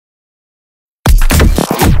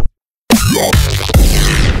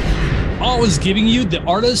was giving you the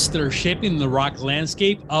artists that are shaping the rock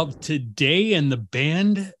landscape of today, and the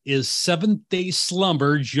band is Seventh Day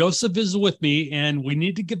Slumber. Joseph is with me, and we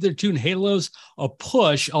need to give their tune Halos a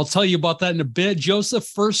push. I'll tell you about that in a bit. Joseph,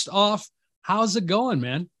 first off, how's it going,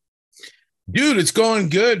 man? Dude, it's going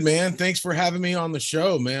good, man. Thanks for having me on the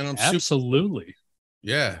show, man. Absolutely.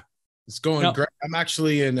 Yeah, it's going great. I'm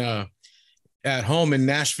actually in at home in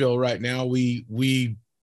Nashville right now. We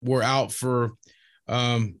were out for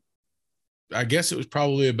I guess it was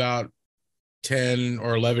probably about 10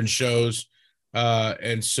 or 11 shows.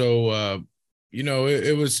 And so,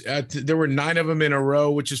 it was, there were 9 of them in a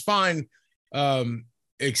row, which is fine.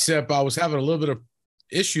 Except I was having a little bit of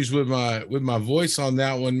issues with my voice on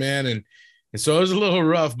that one, man. And so it was a little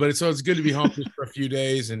rough, but it's good to be home just for a few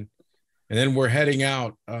days. And then we're heading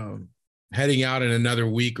out in another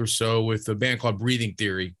week or so with a band called Breathing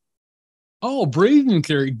Theory. Oh, Breathing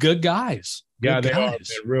Theory. Good guys. Yeah, they are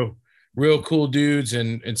real cool dudes.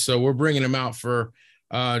 And so we're bringing them out for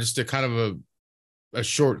just a kind of a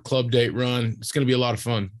short club date run. It's going to be a lot of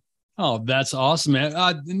fun. Oh, that's awesome,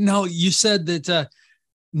 man. No, you said that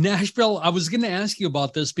Nashville, I was going to ask you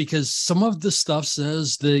about this because some of the stuff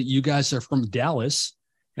says that you guys are from Dallas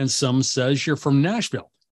and some says you're from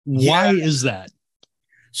Nashville. Why is that?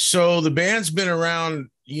 So the band's been around,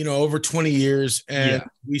 over 20 years, and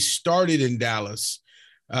we started in Dallas.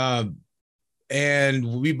 But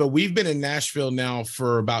we've been in Nashville now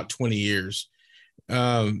for about 20 years.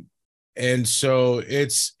 And so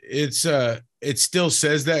it still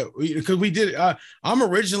says that because we did, I'm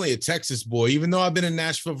originally a Texas boy, even though I've been in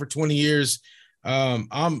Nashville for 20 years.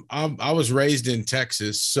 I was raised in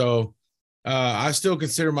Texas. So, I still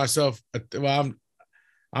consider myself, I'm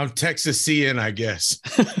Texasian, I guess.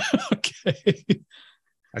 Okay.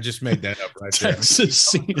 I just made that up right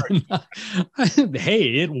Texasian.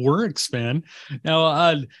 Hey, it works, man.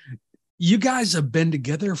 Now, you guys have been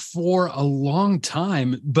together for a long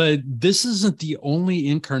time, but this isn't the only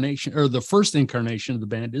incarnation or the first incarnation of the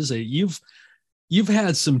band, is it? You've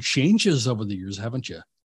had some changes over the years, haven't you?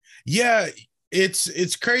 Yeah,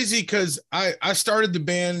 it's crazy because I started the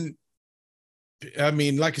band, I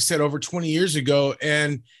mean, like I said, over 20 years ago,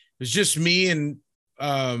 and it was just me and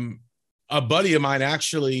a buddy of mine,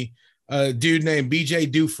 actually, a dude named BJ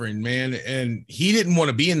Dufresne, man. And he didn't want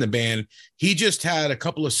to be in the band. He just had a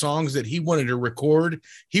couple of songs that he wanted to record.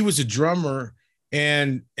 He was a drummer,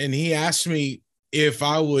 and he asked me if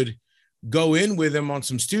I would go in with him on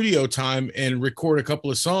some studio time and record a couple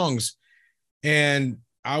of songs. And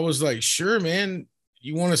I was like, sure, man.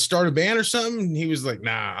 You want to start a band or something? And he was like,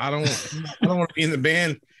 nah, I don't want to be in the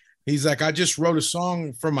band. He's like, I just wrote a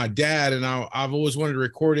song for my dad, and I've always wanted to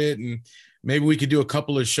record it, and maybe we could do a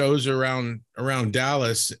couple of shows around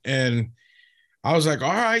Dallas. And I was like,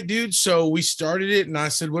 all right, dude. So we started it, and I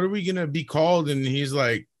said, what are we going to be called? And he's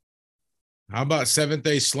like, how about Seventh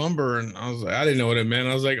Day Slumber? And I was like, I didn't know what it meant.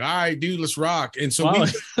 I was like, all right, dude, let's rock. And so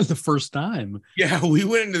the first time. Yeah, we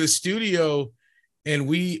went into the studio and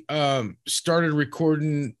we started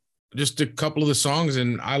recording just a couple of the songs,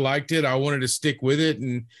 and I liked it. I wanted to stick with it,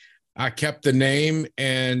 and I kept the name,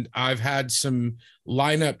 and I've had some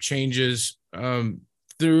lineup changes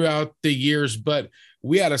throughout the years, but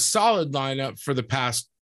we had a solid lineup for the past,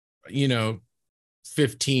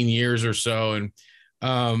 15 years or so. And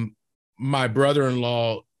my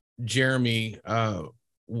brother-in-law, Jeremy,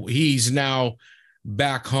 he's now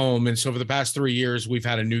back home. And so for the past 3 years, we've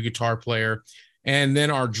had a new guitar player. And then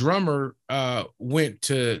our drummer went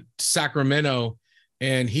to Sacramento,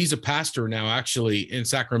 and he's a pastor now, actually, in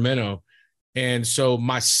Sacramento. And so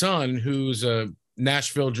my son, who's a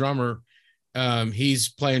Nashville drummer, he's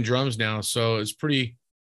playing drums now. So it's pretty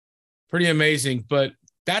amazing. But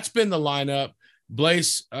that's been the lineup.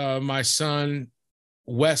 Blaze, my son,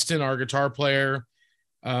 Weston, our guitar player.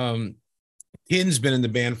 Ken's been in the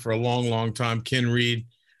band for a long, long time, Ken Reed.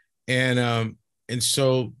 And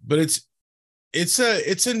so, but it's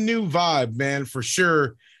a new vibe, man, for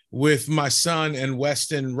sure, with my son and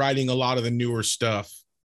Weston writing a lot of the newer stuff.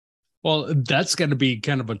 Well, that's going to be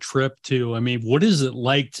kind of a trip too. I mean, what is it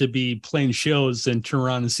like to be playing shows and turn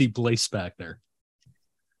around and see Blaze back there?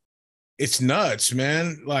 It's nuts,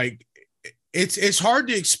 man. Like it's hard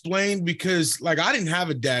to explain because, like, I didn't have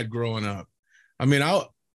a dad growing up. I mean,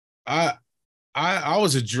 I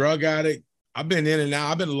was a drug addict. I've been in and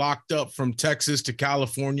out. I've been locked up from Texas to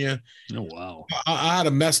California. Oh, wow. I had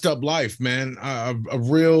a messed up life, man. A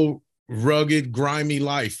real rugged, grimy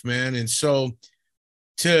life, man. And so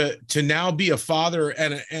to now be a father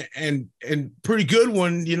and pretty good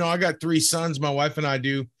one, I got 3 sons, my wife and I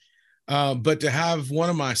do. But to have one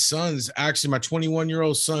of my sons, actually my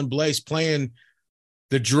 21-year-old son, Blaze, playing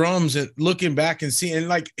the drums and looking back and seeing,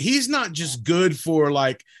 like, he's not just good for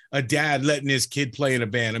like a dad letting his kid play in a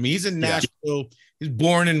band. I mean, he's in Nashville. He's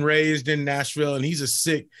born and raised in Nashville, and he's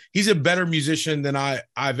a better musician than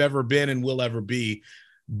I've ever been and will ever be.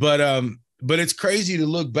 But it's crazy to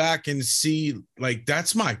look back and see, like,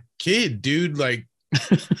 that's my kid, dude. Like,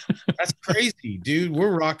 that's crazy, dude.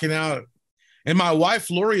 We're rocking out. And my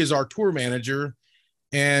wife, Lori, is our tour manager.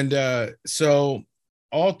 And so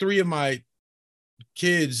all three of our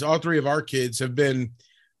kids have been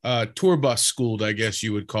tour bus schooled, I guess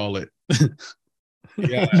you would call it.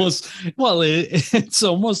 Yeah. It's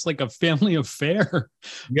almost like a family affair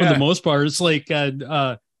for the most part. It's like,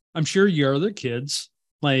 I'm sure your other kids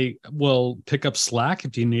will pick up slack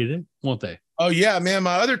if you need it, won't they? Oh yeah, man.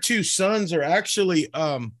 My other two sons are actually,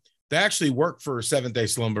 they actually work for Seventh-day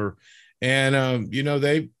Slumber, and you know,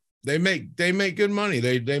 they make good money.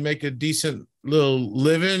 They make a decent little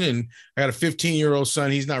living. And I got a 15-year-old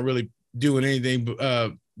son. He's not really doing anything,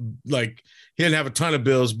 like, he didn't have a ton of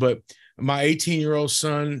bills, but my 18-year-old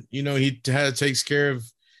son, you know, he takes care of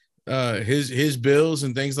his bills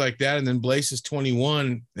and things like that. And then Blaze is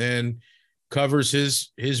 21 and covers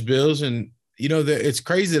his bills. And you know, it's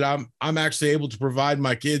crazy that I'm actually able to provide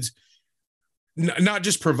my kids, not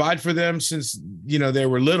just provide for them since, you know, they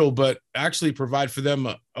were little, but actually provide for them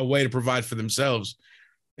a way to provide for themselves.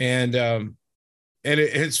 And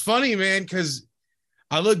it's funny, man, because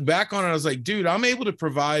I look back on it, I was like, dude, I'm able to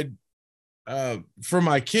provide for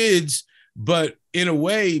my kids, but in a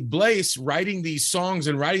way, Blaze writing these songs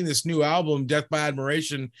and writing this new album, Death by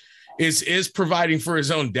Admiration, is providing for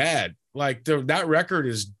his own dad. Like, that record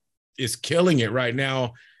is killing it right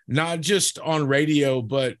now, not just on radio,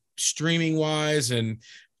 but streaming wise and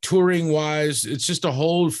touring wise. It's just a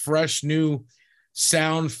whole fresh new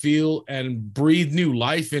sound, feel, and breathe new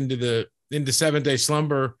life into Seventh-day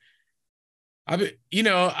Slumber. I've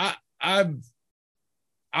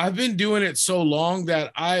been doing it so long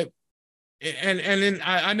that I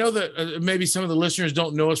know that maybe some of the listeners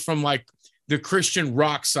don't know us from like the Christian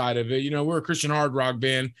rock side of it. You know, we're a Christian hard rock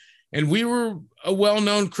band, and we were a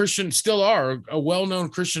well-known Christian, still are a well-known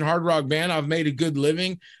Christian hard rock band. I've made a good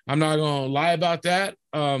living. I'm not going to lie about that.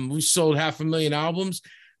 We sold 500,000 albums,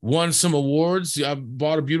 won some awards. I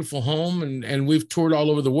bought a beautiful home, and we've toured all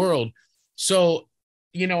over the world. So,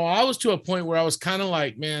 you know, I was to a point where I was kind of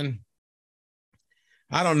like, man,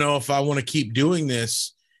 I don't know if I want to keep doing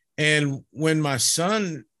this. And when my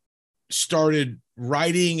son started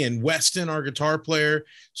writing, and Weston, our guitar player,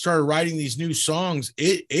 started writing these new songs,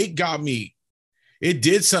 it got me, it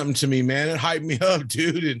did something to me, man. It hyped me up,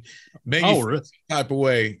 dude, and made me feel type of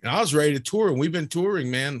way. And I was ready to tour, and we've been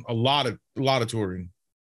touring, man, a lot of touring.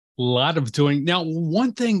 A lot of touring. Now,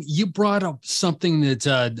 one thing you brought up, something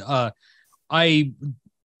that I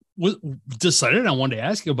decided I wanted to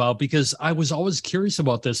ask you about, because I was always curious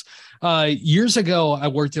about this. Years ago, I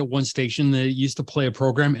worked at one station that used to play a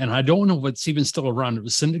program, and I don't know if it's even still around. It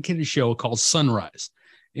was a syndicated show called Sunrise,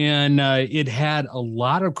 and it had a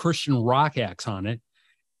lot of Christian rock acts on it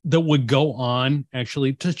that would go on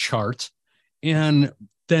actually to chart and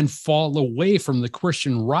then fall away from the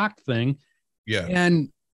Christian rock thing. Yeah. And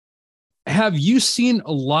have you seen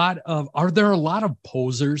are there a lot of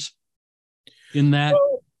posers in that?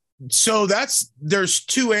 So there's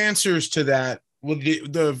two answers to that. Well,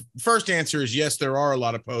 the first answer is yes, there are a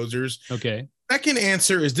lot of posers. Okay. Second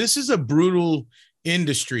answer is this is a brutal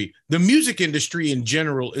industry. The music industry in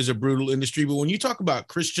general is a brutal industry, but when you talk about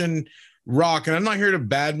Christian rock, and I'm not here to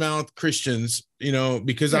badmouth Christians, you know,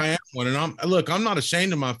 because I am one, and I'm not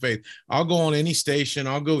ashamed of my faith. I'll go on any station,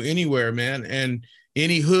 I'll go anywhere, man, and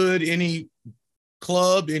any hood, any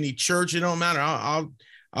club, any church, it don't matter.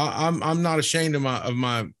 I'm not ashamed of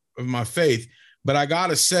my faith, but I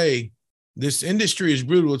gotta say, this industry is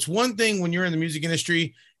brutal. It's one thing when you're in the music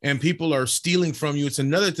industry and people are stealing from you. It's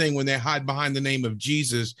another thing when they hide behind the name of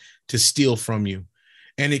Jesus to steal from you,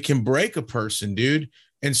 and it can break a person, dude.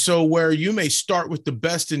 And so where you may start with the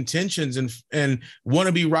best intentions and want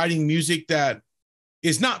to be writing music that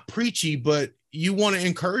is not preachy, but you want to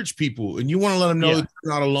encourage people and you want to let them know that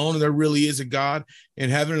they're not alone and there really is a God in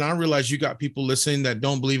heaven. And I realize you got people listening that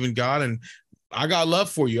don't believe in God, and I got love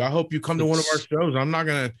for you. I hope you come to one of our shows. I'm not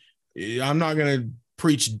gonna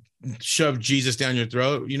preach, shove Jesus down your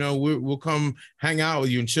throat. You know, we'll come hang out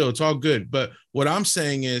with you and chill. It's all good. But what I'm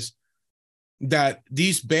saying is that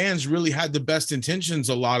these bands really had the best intentions,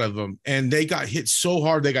 a lot of them, and they got hit so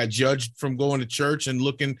hard. They got judged from going to church and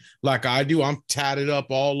looking like I do. I'm tatted up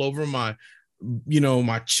all over my, you know,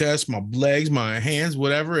 my chest, my legs, my hands,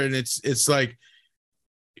 whatever. And it's like,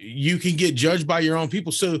 you can get judged by your own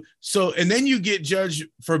people. So, and then you get judged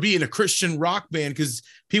for being a Christian rock band because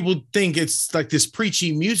people think it's like this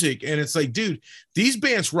preachy music. And it's like, dude, these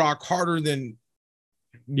bands rock harder than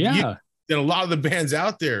than a lot of the bands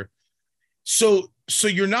out there. So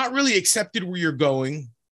you're not really accepted where you're going.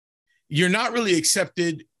 You're not really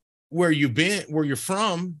accepted where you've been, where you're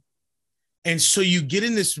from. And so you get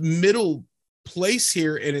in this middle place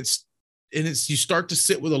here, and it's you start to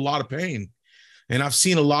sit with a lot of pain. And I've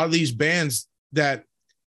seen a lot of these bands that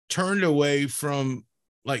turned away from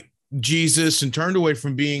like Jesus and turned away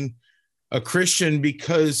from being a Christian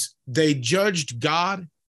because they judged God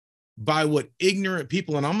by what ignorant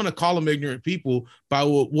people, and I'm going to call them ignorant people, by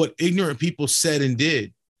what ignorant people said and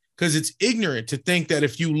did. Because it's ignorant to think that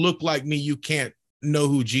if you look like me, you can't know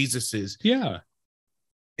who Jesus is. Yeah.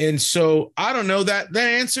 And so I don't know, that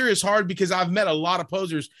answer is hard because I've met a lot of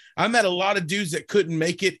posers. I met a lot of dudes that couldn't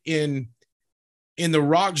make it in the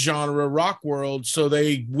rock genre, rock world. So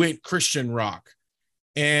they went Christian rock.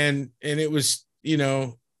 And it was, you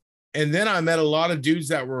know, and then I met a lot of dudes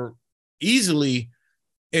that were easily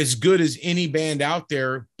as good as any band out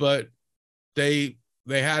there, but they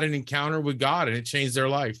had an encounter with God and it changed their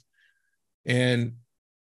life. And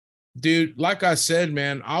dude, like I said,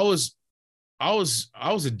 man, I was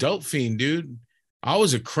a dope fiend, dude. I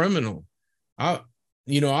was a criminal.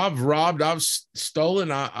 I've robbed, I've stolen,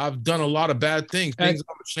 I've done a lot of bad things I'm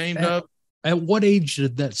ashamed of. At what age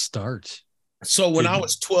did that start? So when I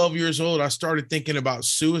was 12 years old, I started thinking about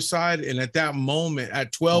suicide. And at that moment,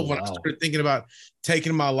 at 12, when I started thinking about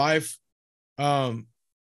taking my life, I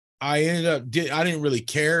didn't really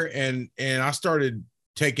care. And I started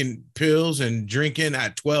taking pills and drinking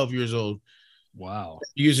at 12 years old. Wow.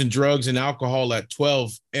 Using drugs and alcohol at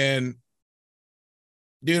 12. And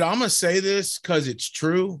dude, I'm going to say this because it's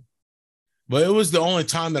true, but it was the only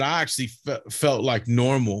time that I actually felt like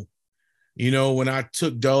normal. You know, when I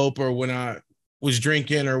took dope or when I was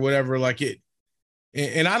drinking or whatever, like it.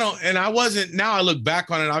 And I wasn't, now I look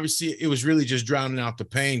back on it, obviously it was really just drowning out the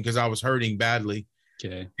pain because I was hurting badly.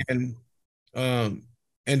 Okay.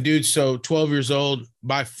 And dude, so 12 years old,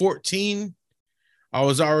 by 14, I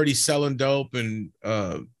was already selling dope and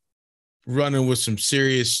running with some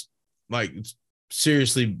seriously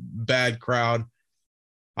bad crowd.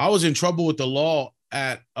 I was in trouble with the law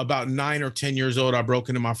at about 9 or 10 years old. I broke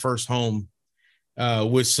into my first home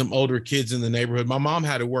with some older kids in the neighborhood. My mom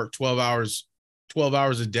had to work 12 hours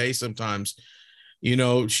a day sometimes. You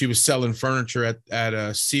know, she was selling furniture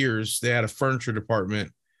at Sears. They had a furniture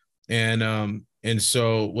department. And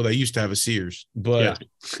so, well, they used to have a Sears, but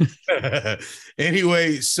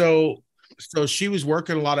anyway, so she was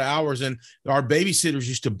working a lot of hours and our babysitters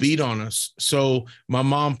used to beat on us. So my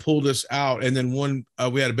mom pulled us out. And then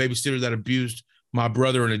we had a babysitter that abused my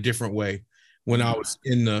brother in a different way when I was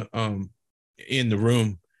in the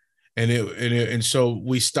room. And so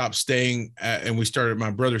we stopped staying and we started, my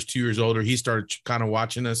brother's 2 years older. He started kind of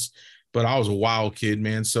watching us, but I was a wild kid,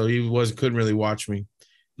 man. So he couldn't really watch me.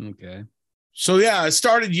 Okay. So yeah, I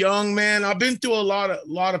started young, man. I've been through a lot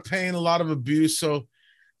of pain, a lot of abuse. So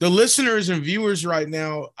the listeners and viewers right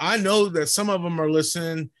now, I know that some of them are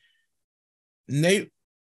listening. And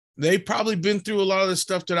they probably been through a lot of the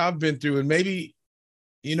stuff that I've been through, and maybe,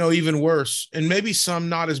 you know, even worse. And maybe some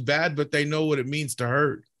not as bad, but they know what it means to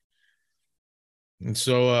hurt. And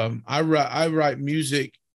so I write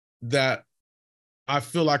music that I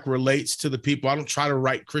feel like relates to the people. I don't try to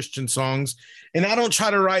write Christian songs, and I don't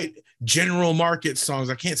try to write general market songs.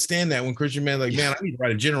 I can't stand that when Christian men like, man, I need to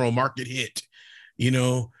write a general market hit. You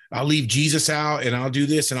know, I'll leave Jesus out and I'll do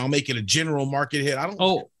this and I'll make it a general market hit. I don't.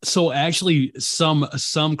 Oh, so actually some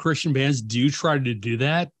Christian bands do try to do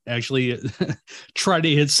that. Actually try to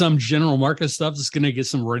hit some general market stuff that's going to get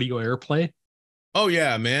some radio airplay. Oh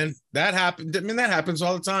yeah, man. That happened. I mean, that happens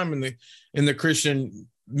all the time in the Christian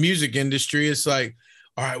music industry. It's like,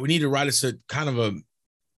 all right, we need to write us a kind of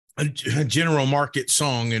a general market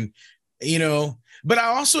song. And, you know, but I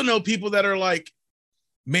also know people that are like,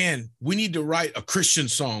 man, we need to write a Christian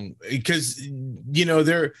song because, you know,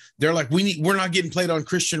 they're like, we're not getting played on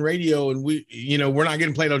Christian radio, and we're not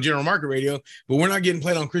getting played on general market radio, but we're not getting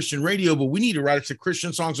played on Christian radio, but we need to write us a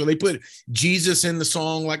Christian song. So they put Jesus in the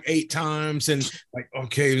song like 8 times and like,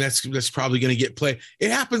 okay, that's probably going to get played.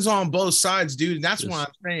 It happens on both sides, dude. And that's why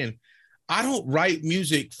I'm saying I don't write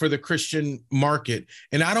music for the Christian market,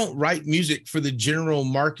 and I don't write music for the general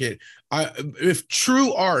market. If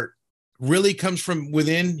true art really comes from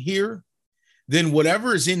within here, then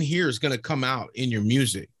whatever is in here is going to come out in your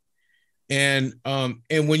music. And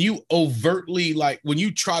when you overtly, like when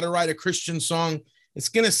you try to write a Christian song, it's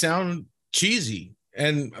going to sound cheesy.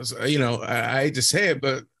 And, you know, I hate to say it,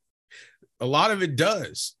 but a lot of it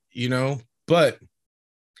does, you know, but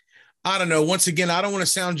I don't know. Once again, I don't want to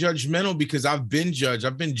sound judgmental because I've been judged.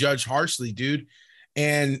 I've been judged harshly, dude.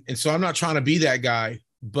 And so I'm not trying to be that guy,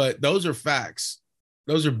 but those are facts.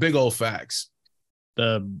 Those are big old facts.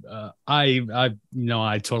 I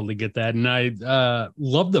totally get that. And I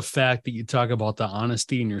love the fact that you talk about the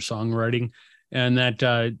honesty in your songwriting and that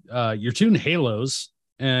your tune Halos.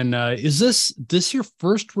 And is this your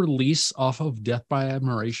first release off of Death by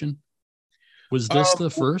Admiration? Was this the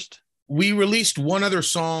first? We released one other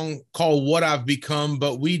song called What I've Become,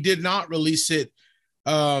 but we did not release it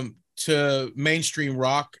to mainstream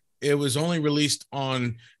rock. It was only released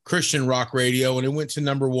on Christian rock radio, and it went to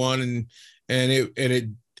 #1.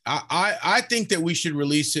 I think that we should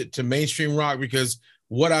release it to mainstream rock because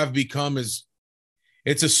What I've Become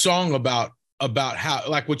it's a song about how,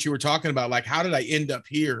 like what you were talking about, like how did I end up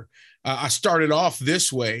here? I started off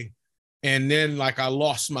this way, and then like I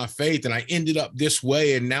lost my faith and I ended up this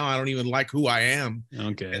way, and now I don't even like who I am.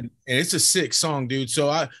 Okay. And it's a sick song, dude.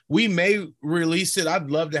 So we may release it.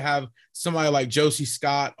 I'd love to have somebody like Josie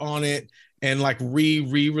Scott on it and like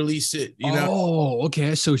re-release it, you know. Oh,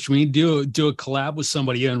 okay. So should we do a collab with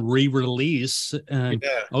somebody and re-release? And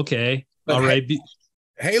Yeah. Okay. But all right.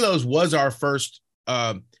 Halos was our first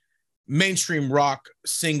mainstream rock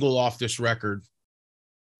single off this record.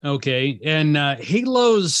 Okay. And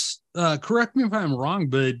Halos, correct me if I'm wrong,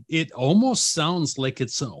 but it almost sounds like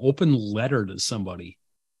it's an open letter to somebody.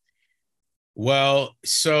 Well,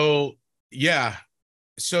 so yeah.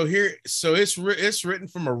 So it's written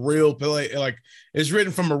from a real place, like it's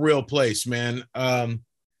written from a real place, man.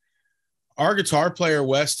 Our guitar player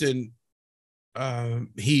Weston,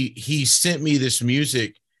 he sent me this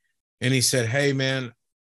music, and he said, "Hey, man,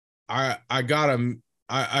 I got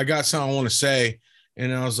something I want to say,"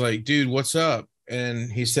 and I was like, "Dude, what's up?"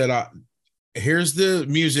 And he said, "Here's the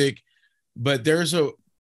music, but there's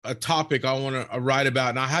a topic I want to write about,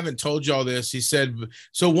 and I haven't told y'all this." He said,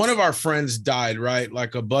 so one of our friends died, right?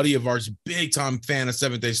 Like a buddy of ours, big time fan of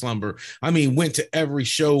Seventh Day Slumber. I mean, went to every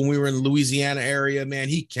show when we were in the Louisiana area, man.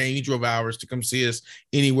 He came, he drove hours to come see us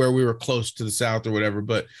anywhere we were close to the South or whatever.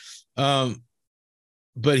 But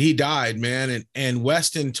he died, man. And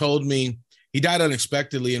Weston told me, he died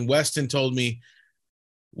unexpectedly. And Weston told me,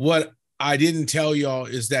 what I didn't tell y'all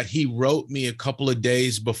is that he wrote me a couple of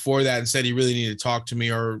days before that and said he really needed to talk to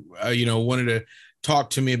me, or wanted to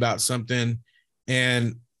talk to me about something,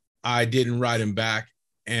 and I didn't write him back.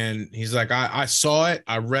 And he's like, I saw it,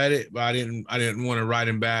 I read it, but I didn't want to write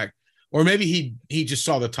him back, or maybe he just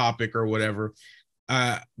saw the topic or whatever.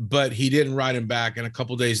 But he didn't write him back, and a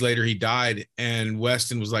couple of days later he died. And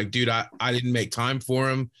Weston was like, dude, I didn't make time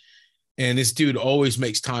for him. And this dude always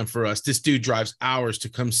makes time for us. This dude drives hours to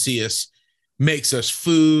come see us, makes us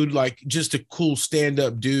food, like just a cool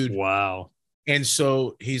stand-up dude. Wow. And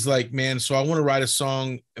so he's like, man, so I want to write a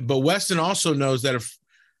song. But Weston also knows that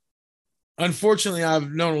unfortunately,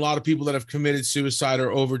 I've known a lot of people that have committed suicide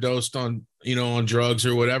or overdosed on drugs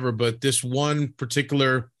or whatever. But this one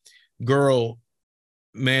particular girl,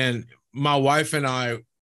 man, my wife and I,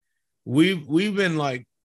 we've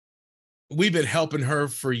been helping her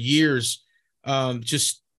for years,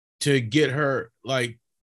 just to get her, like,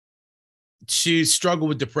 she struggled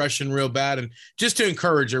with depression real bad, and just to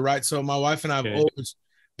encourage her, right? So my wife and I have always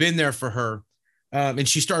been there for her, and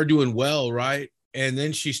she started doing well, right? And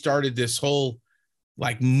then she started this whole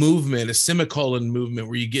like movement, a semicolon movement,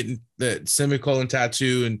 where you get the semicolon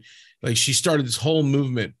tattoo, and like she started this whole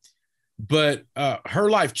movement. But her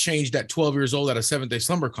life changed at 12 years old at a Seventh Day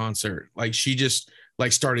Slumber concert. Like she just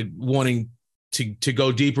like started wanting to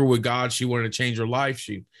go deeper with God. She wanted to change her life.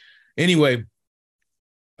 Anyway,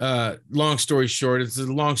 long story short, it's a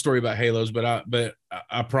long story about Halos, but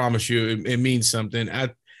I promise you it means something.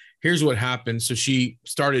 Here's what happened. So she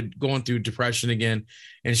started going through depression again,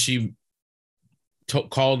 and she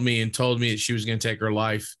called me and told me that she was going to take her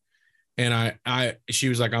life. And she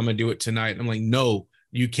was like, I'm going to do it tonight. I'm like, no,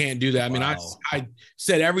 you can't do that. I mean, I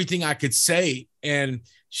said everything I could say, and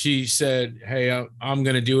she said, hey, I'm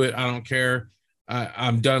going to do it. I don't care.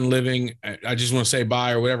 I'm done living. I just want to say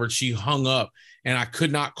bye or whatever. She hung up, and I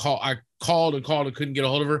could not call. I called and couldn't get a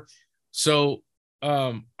hold of her. So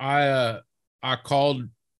I called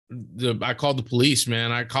the police,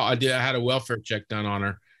 man. I had a welfare check done on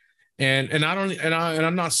her, and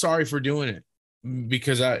I'm not sorry for doing it,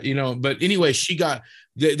 because but anyway,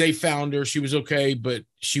 they found her. She was okay, but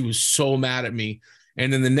she was so mad at me.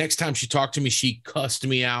 And then the next time she talked to me, she cussed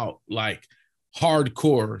me out like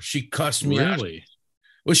hardcore. She cussed me out. Really?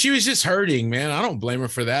 Well, she was just hurting, man. I don't blame her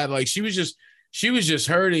for that. Like she was just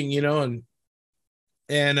hurting,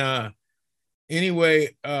 and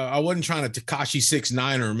anyway, I wasn't trying to Tekashi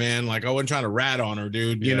 6ix9ine her, man. Like, I wasn't trying to rat on her,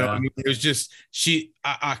 dude. You know, I Yeah. mean, it was just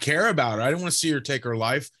I care about her. I didn't want to see her take her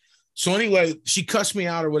life. So anyway, she cussed me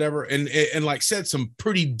out or whatever, and like said some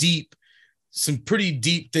pretty deep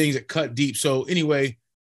things that cut deep. So anyway,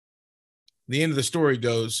 the end of the story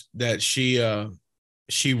goes that she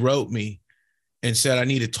wrote me and said, I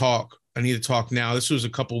need to talk. I need to talk now. This was a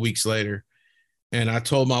couple weeks later. And I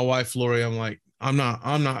told my wife, Lori, I'm like, I'm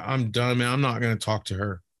done, man. I'm not going to talk to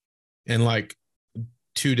her. And like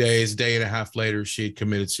 2 days, day and a half later, she had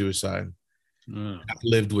committed suicide. I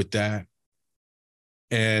lived with that.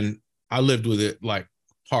 And I lived with it like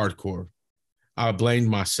hardcore. I blamed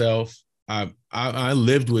myself. I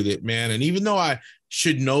lived with it, man. And even though I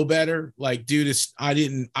should know better, like, dude, I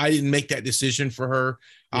didn't make that decision for her.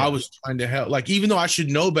 Yeah. I was trying to help. Like, even though I should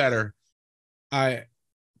know better,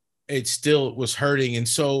 it still was hurting. And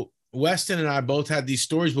so Weston and I both had these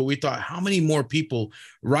stories, but we thought, how many more people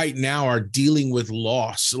right now are dealing with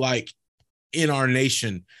loss, like in our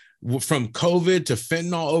nation, from COVID to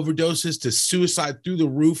fentanyl overdoses to suicide through the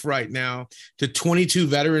roof right now, to 22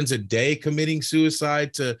 veterans a day committing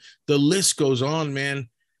suicide, to the list goes on, man.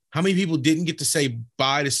 How many people didn't get to say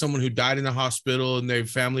bye to someone who died in the hospital and their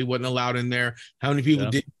family wasn't allowed in there? How many people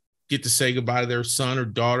didn't get to say goodbye to their son or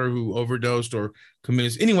daughter who overdosed or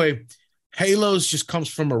committed? Anyway, Halos just comes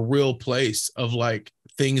from a real place of like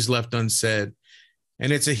things left unsaid.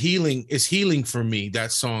 And it's healing for me,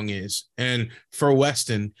 that song is, and for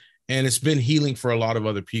Weston, and it's been healing for a lot of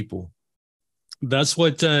other people. That's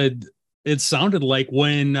what it sounded like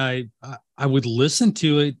when I would listen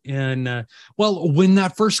to it. And well, when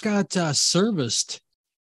that first got serviced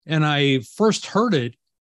and I first heard it,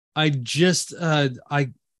 I just I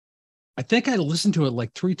think I listened to it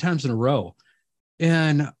like 3 times in a row.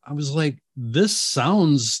 And I was like, this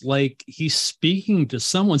sounds like he's speaking to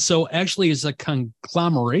someone. So actually it's a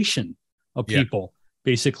conglomeration of people.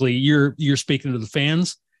 Basically, you're speaking to the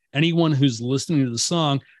fans, anyone who's listening to the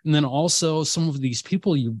song, and then also some of these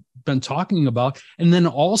people you've been talking about, and then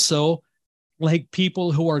also like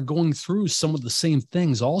people who are going through some of the same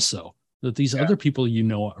things also that these other people, you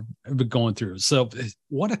know, have been going through. So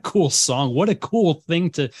what a cool song. What a cool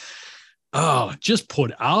thing to just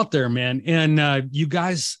put out there, man. And you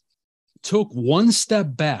guys took one step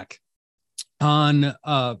back on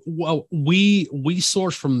well, we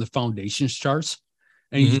sourced from the foundations charts,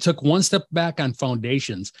 and you took one step back on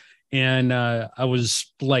foundations. And I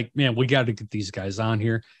was like, man, we got to get these guys on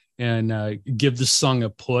here and give this song a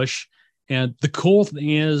push. And the cool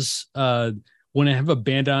thing is, when I have a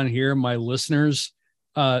band on here, my listeners,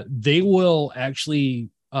 they will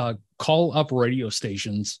actually call up radio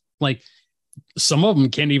stations. Like, some of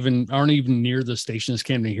them aren't even near the stations,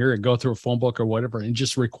 can't even hear it, go through a phone book or whatever, and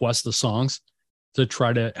just request the songs to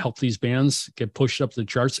try to help these bands get pushed up the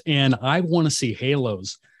charts. And I want to see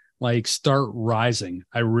Halos like start rising.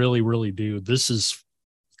 I really, really do. This is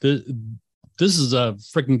a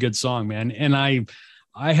freaking good song, man. And I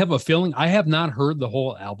have a feeling, I have not heard the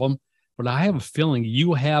whole album, but I have a feeling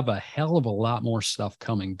you have a hell of a lot more stuff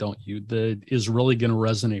coming, don't you? That is really going to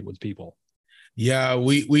resonate with people. Yeah,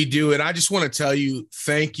 we do. And I just want to tell you,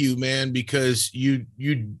 thank you, man, because you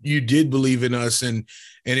did believe in us, and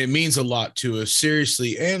it means a lot to us,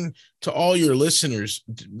 seriously. And to all your listeners,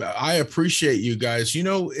 I appreciate you guys. You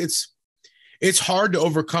know, it's hard to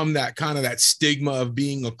overcome that stigma of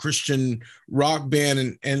being a Christian rock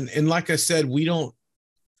band. And like I said,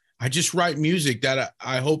 I just write music that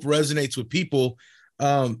I hope resonates with people.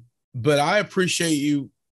 But I appreciate you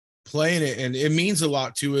playing it, and it means a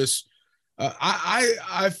lot to us.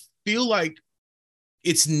 I feel like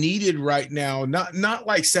it's needed right now. Not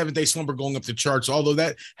like Seventh Day Slumber going up the charts, although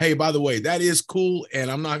that, hey, by the way, that is cool. And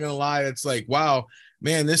I'm not gonna lie, it's like, wow,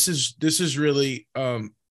 man, this is really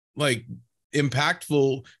like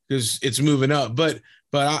impactful because it's moving up. But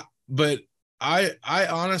I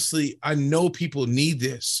honestly, I know people need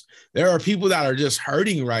this. There are people that are just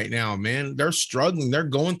hurting right now, man. They're struggling, they're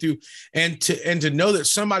going through, and to know that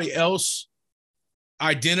somebody else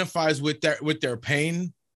identifies with their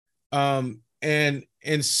pain, and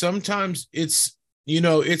sometimes it's, you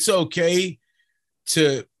know, it's okay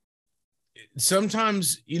to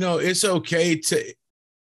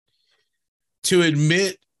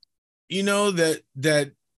admit, you know,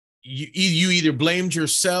 that you either blamed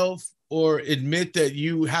yourself or admit that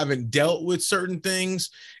you haven't dealt with certain things.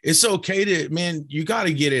 It's okay to, man, you got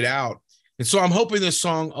to get it out. And so I'm hoping this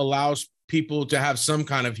song allows people to have some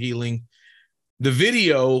kind of healing. The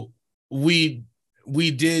video we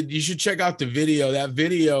did, you should check out the video. That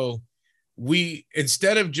video,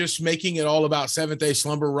 instead of just making it all about Seventh Day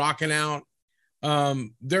Slumber rocking out,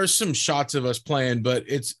 There's some shots of us playing, but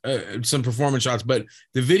it's some performance shots, but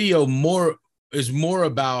the video is more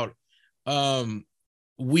about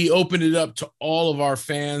we opened it up to all of our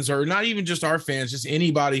fans, or not even just our fans, just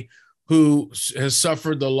anybody who has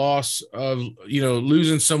suffered the loss of,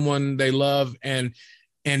 losing someone they love, and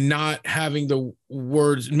not having the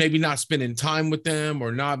words, maybe not spending time with them,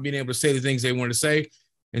 or not being able to say the things they want to say.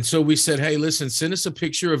 And so we said, hey, listen, send us a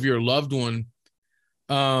picture of your loved one.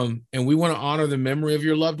 And we want to honor the memory of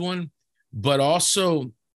your loved one. But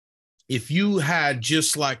also, if you had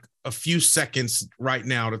just like a few seconds right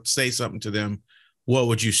now to say something to them, what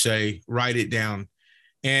would you say? Write it down.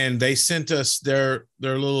 And they sent us their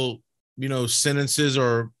little, sentences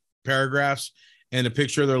or paragraphs and a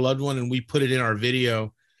picture of their loved one, and we put it in our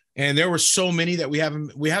video. And there were so many that we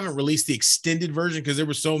haven't released the extended version because there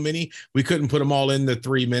were so many we couldn't put them all in the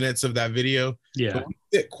 3 minutes of that video. Yeah, but we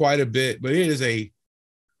did quite a bit. But it is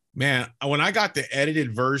man, when I got the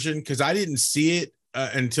edited version, because I didn't see it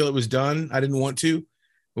until it was done, I didn't want to.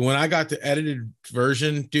 But when I got the edited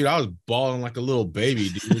version, dude, I was bawling like a little baby,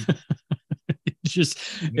 dude.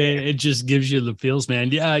 It just gives you the feels, man.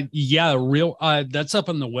 Yeah, real. That's up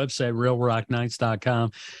on the website,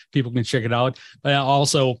 realrocknights.com. People can check it out. But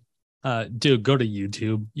also, dude, go to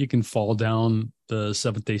YouTube. You can fall down the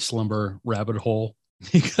Seventh Day Slumber rabbit hole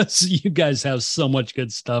because you guys have so much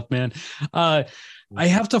good stuff, man. I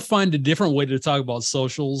have to find a different way to talk about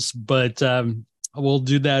socials, but we'll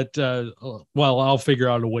do that. I'll figure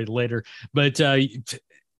out a way later. But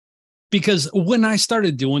because when I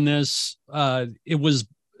started doing this, there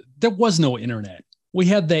was no internet. We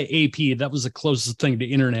had the AP. That was the closest thing to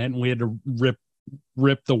internet, and we had to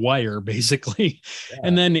rip the wire, basically. Yeah.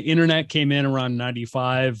 And then the internet came in around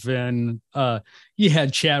 95, and you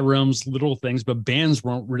had chat rooms, little things, but bands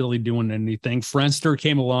weren't really doing anything. Friendster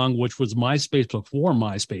came along, which was MySpace before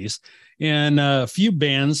MySpace, and a few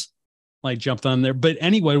bands like jumped on there. But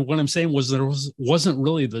anyway, what I'm saying was there wasn't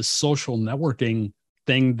really the social networking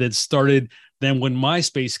thing that started then when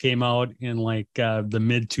MySpace came out in like the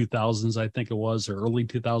mid 2000s, I think it was, or early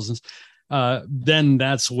 2000s. Then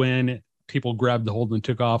that's when people grabbed the hold and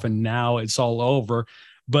took off, and now it's all over.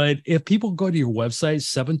 But if people go to your website,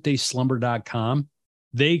 seventhDaySlumber.com,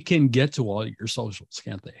 they can get to all your socials,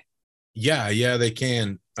 can't they? Yeah, they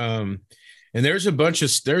can. And there's a bunch of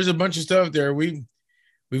stuff there. We've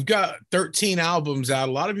got 13 albums out.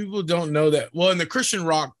 A lot of people don't know that. Well, in the Christian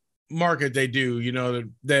rock market, they do,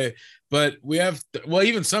 but we have,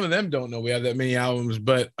 even some of them don't know we have that many albums,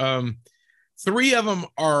 but 3 of them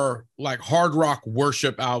are like hard rock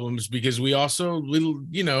worship albums, because we also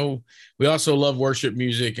love worship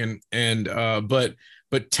music,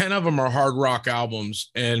 but 10 of them are hard rock albums.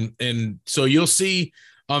 And so you'll see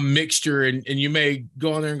a mixture, and you may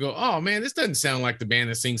go on there and go, oh man, this doesn't sound like the band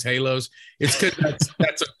that sings Halos. It's because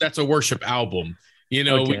that's a worship album.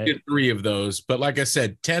 Okay. We did 3 of those, but like I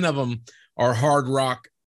said, 10 of them are hard rock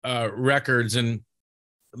records.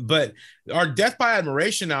 But our Death by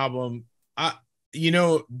Admiration album,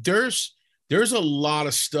 there's a lot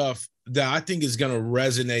of stuff that I think is going to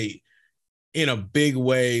resonate in a big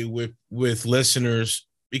way with listeners,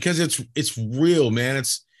 because it's real, man.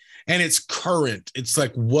 It's current. It's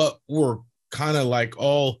like what we're kind of like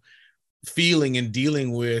all feeling and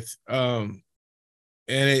dealing with.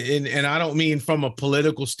 And I don't mean from a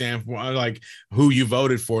political standpoint, like who you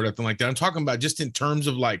voted for, nothing like that. I'm talking about just in terms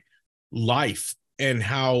of like life and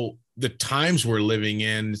how the times we're living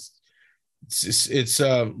in. It's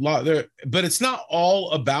a lot there, but it's not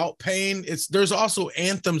all about pain. There's also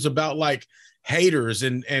anthems about like haters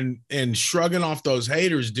and shrugging off those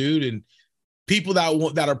haters, dude, and people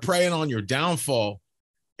that are preying on your downfall.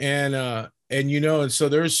 And so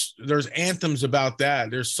there's anthems about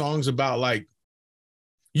that. There's songs about like,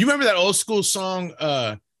 you remember that old school song,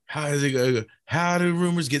 how does it go? How do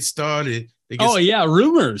rumors get started? Yeah,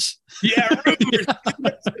 Rumors. Yeah, Rumors.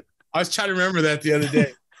 I was trying to remember that the other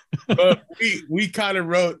day. But we kind of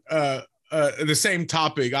wrote the same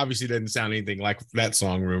topic. Obviously, doesn't sound anything like that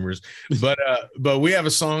song, Rumors. But we have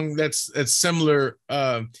a song that's similar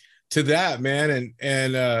to that, man,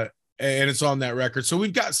 and it's on that record. So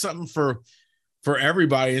we've got something for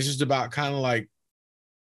everybody. It's just about kind of like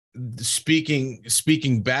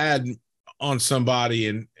speaking bad on somebody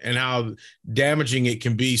and how damaging it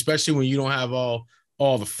can be, especially when you don't have all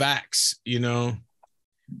the facts,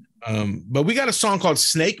 but we got a song called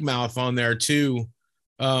Snake Mouth on there too,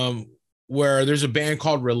 where there's a band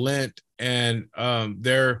called Relent, and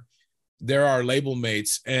they're our label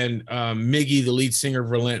mates, and Miggy, the lead singer of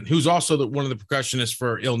Relent, who's also one of the percussionists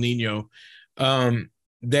for El Nino,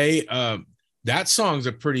 that song's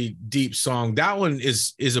a pretty deep song. That one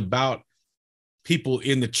is about people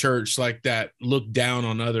in the church like that look down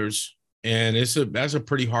on others. And that's a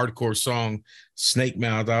pretty hardcore song, Snake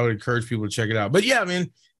Mouth. I would encourage people to check it out. But yeah, I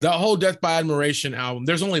mean, the whole Death by Admiration album,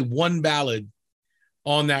 there's only one ballad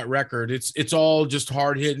on that record. It's all just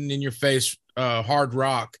hard hitting in your face, hard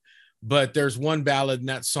rock. But there's one ballad, and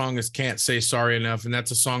that song is Can't Say Sorry Enough. And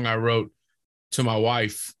that's a song I wrote to my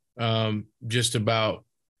wife, just about,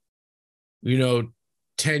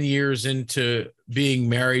 10 years into being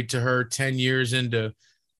married to her, 10 years into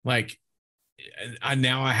like, I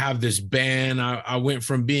have this band. I went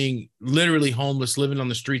from being literally homeless, living on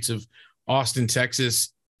the streets of Austin,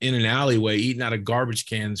 Texas, in an alleyway, eating out of garbage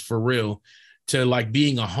cans for real, to like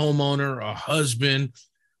being a homeowner, a husband,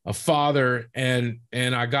 a father. And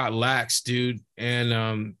I got lax, dude.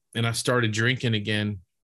 And I started drinking again.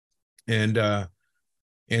 And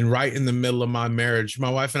right in the middle of my marriage, my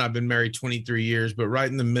wife and I've been married 23 years, but right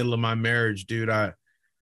in the middle of my marriage, dude, I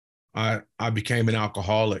became an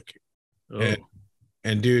alcoholic. Oh.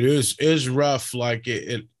 And dude, it was rough. Like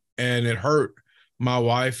it hurt my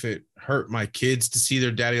wife. It hurt my kids to see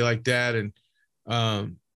their daddy like that.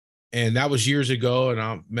 And that was years ago. And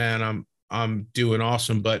I'm doing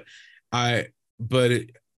awesome. But I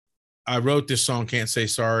wrote this song, Can't Say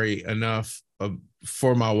Sorry Enough,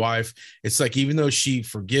 for my wife. It's like, even though she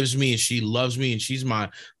forgives me and she loves me and she's my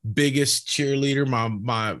biggest cheerleader,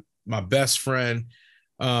 my best friend,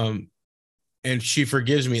 and she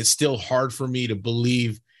forgives me, it's still hard for me to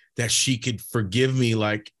believe that she could forgive me,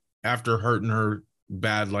 like after hurting her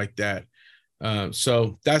bad like that.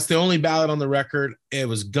 So that's the only ballad on the record. It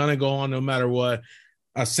was gonna go on no matter what.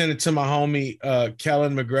 I sent it to my homie,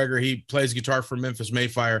 Kellen McGregor. He plays guitar for Memphis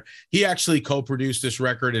Mayfire. He actually co-produced this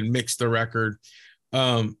record and mixed the record.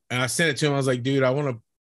 And I sent it to him. I was like, dude,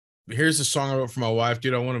 here's the song I wrote for my wife,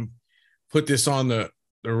 dude. I want to put this on the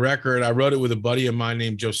record. I wrote it with a buddy of mine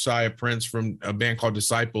named Josiah Prince from a band called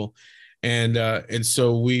Disciple. And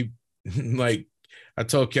so we like, I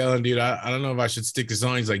told Kellen, dude, I don't know if I should stick this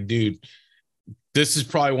on. He's like, dude, this is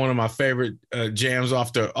probably one of my favorite jams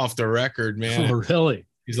off the record, man. Oh, really?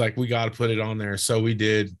 He's like, we got to put it on there. So we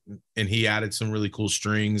did. And he added some really cool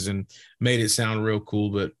strings and made it sound real cool.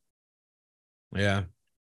 But yeah.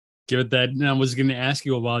 Give it that. And I was going to ask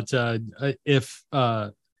you about if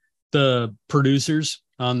the producers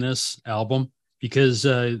on this album, because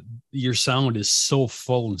your sound is so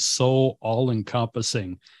full and so all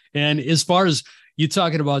encompassing. And as far as you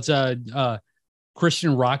talking about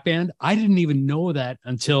Christian rock band, I didn't even know that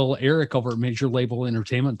until Eric over at Major Label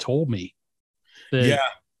Entertainment told me that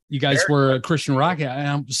you guys Eric were a Christian rock. And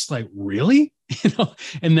I'm just like, really?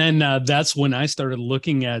 And then that's when I started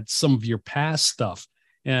looking at some of your past stuff,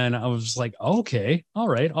 and I was like, okay, all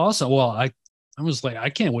right, awesome. Well, I was like, I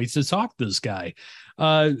can't wait to talk to this guy.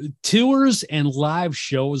 Tours and live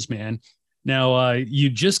shows, man. Now, you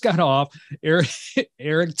just got off.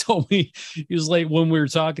 Eric told me, he was like, when we were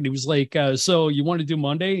talking, he was like, so you want to do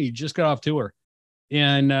Monday? You just got off tour.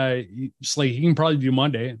 And it's like, he can probably do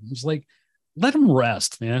Monday. I was like, let him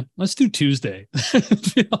rest, man. Let's do Tuesday.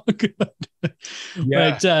 Good.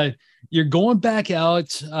 Yeah. But you're going back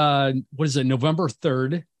out, what is it, November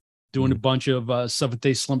 3rd, doing a bunch of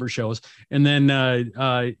Seventh-Day Slumber shows. And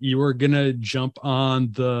then you were going to jump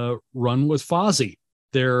on the Run with Fozzy,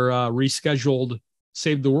 their rescheduled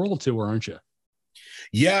Save the World tour, aren't you?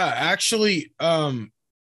 Yeah, actually, that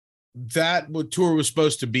tour was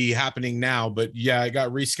supposed to be happening now, but yeah, it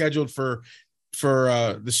got rescheduled for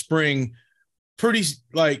the spring. Pretty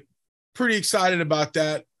excited about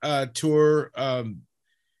that tour.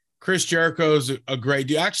 Chris Jericho's a great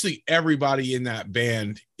dude. Actually, everybody in that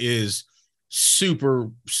band is super,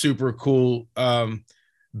 super cool.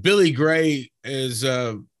 Billy Gray is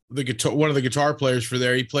one of the guitar players for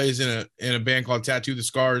there. He plays in a band called Tattoo the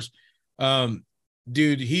Scars.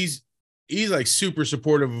 Dude, he's like super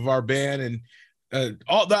supportive of our band, and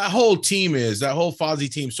all that whole team that whole Fozzy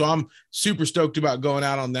team. So I'm super stoked about going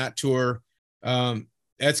out on that tour.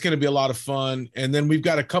 That's going to be a lot of fun. And then we've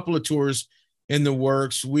got a couple of tours in the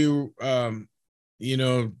works.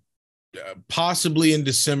 Possibly in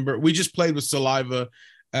December. We just played with Saliva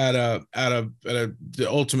at the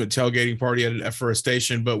ultimate tailgating party at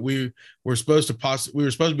Afforestation, but we were supposed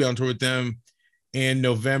to be on tour with them in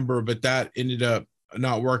November, but that ended up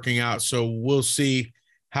not working out. So we'll see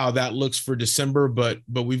how that looks for December, but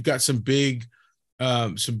we've got some big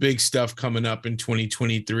stuff coming up in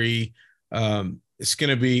 2023. It's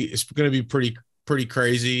gonna be pretty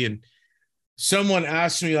crazy. And someone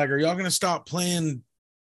asked me, like, are y'all gonna stop playing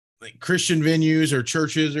like Christian venues or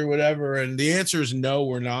churches or whatever? And the answer is no,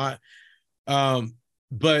 we're not.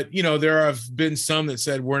 But there have been some that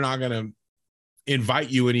said we're not gonna invite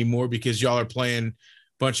you anymore because y'all are playing a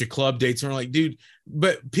bunch of club dates. And we're like, dude,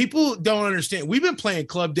 but people don't understand. We've been playing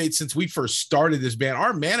club dates since we first started this band.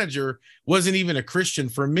 Our manager wasn't even a Christian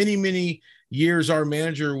for many, many years. Our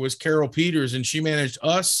manager was Carol Peters, and she managed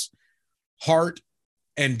us, Hart,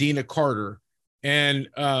 and Dina Carter. And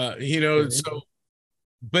so,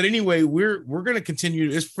 but anyway, we're going to continue.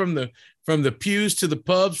 It's from the pews to the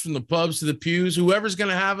pubs, from the pubs to the pews. Whoever's going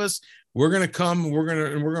to have us, we're going to come. We're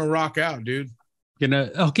going to rock out, dude.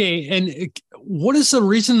 Okay. And what is the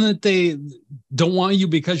reason that they don't want you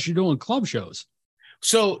because you're doing club shows?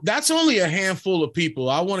 So that's only a handful of people.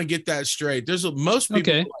 I want to get that straight. Most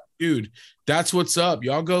people, like, dude, that's what's up.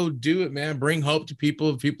 Y'all go do it, man. Bring hope to people.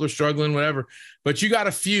 If people are struggling, whatever. But you got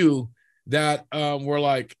a few that were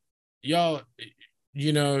like, y'all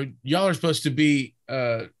are supposed to be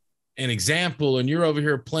an example, and you're over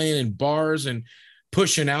here playing in bars and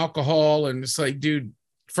pushing alcohol. And it's like, dude,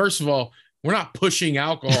 first of all, we're not pushing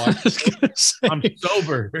alcohol. I'm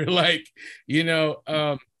sober. Like,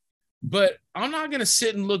 but I'm not going to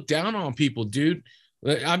sit and look down on people, dude.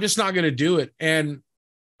 I'm just not going to do it. And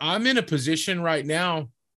I'm in a position right now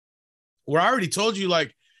where I already told you,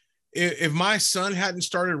 like, if my son hadn't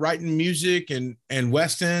started writing music and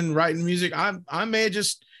Weston writing music, I may have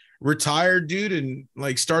just retired, dude, and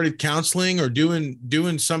like started counseling or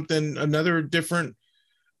doing something, another different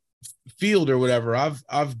field or whatever.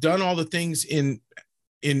 I've done all the things in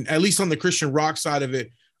at least on the Christian rock side of it.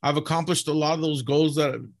 I've accomplished a lot of those goals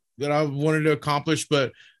that I wanted to accomplish,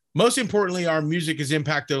 but most importantly, our music has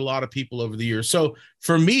impacted a lot of people over the years. So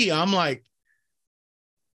for me, I'm like,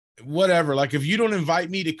 whatever, like if you don't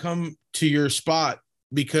invite me to come to your spot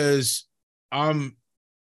because I'm,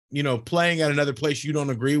 playing at another place you don't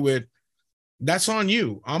agree with, that's on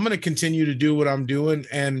you. I'm going to continue to do what I'm doing.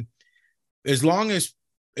 And as long as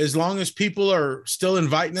people are still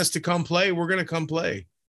inviting us to come play, we're going to come play.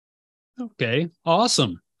 Okay.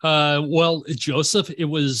 Awesome. Well, Joseph, it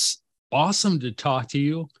was awesome to talk to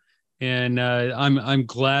you. And I'm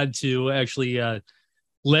glad to actually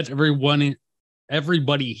let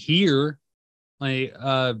everybody hear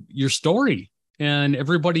your story and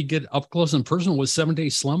everybody get up close and personal with 7 Day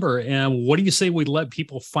Slumber. And what do you say we let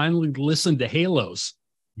people finally listen to Halos?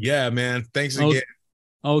 Yeah, man. Thanks again.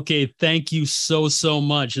 Okay. Thank you so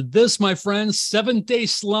much. This, my friends, 7 Day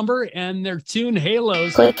Slumber and their tune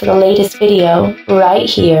Halos. Click the latest video right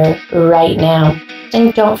here, right now.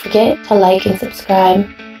 And don't forget to like and subscribe.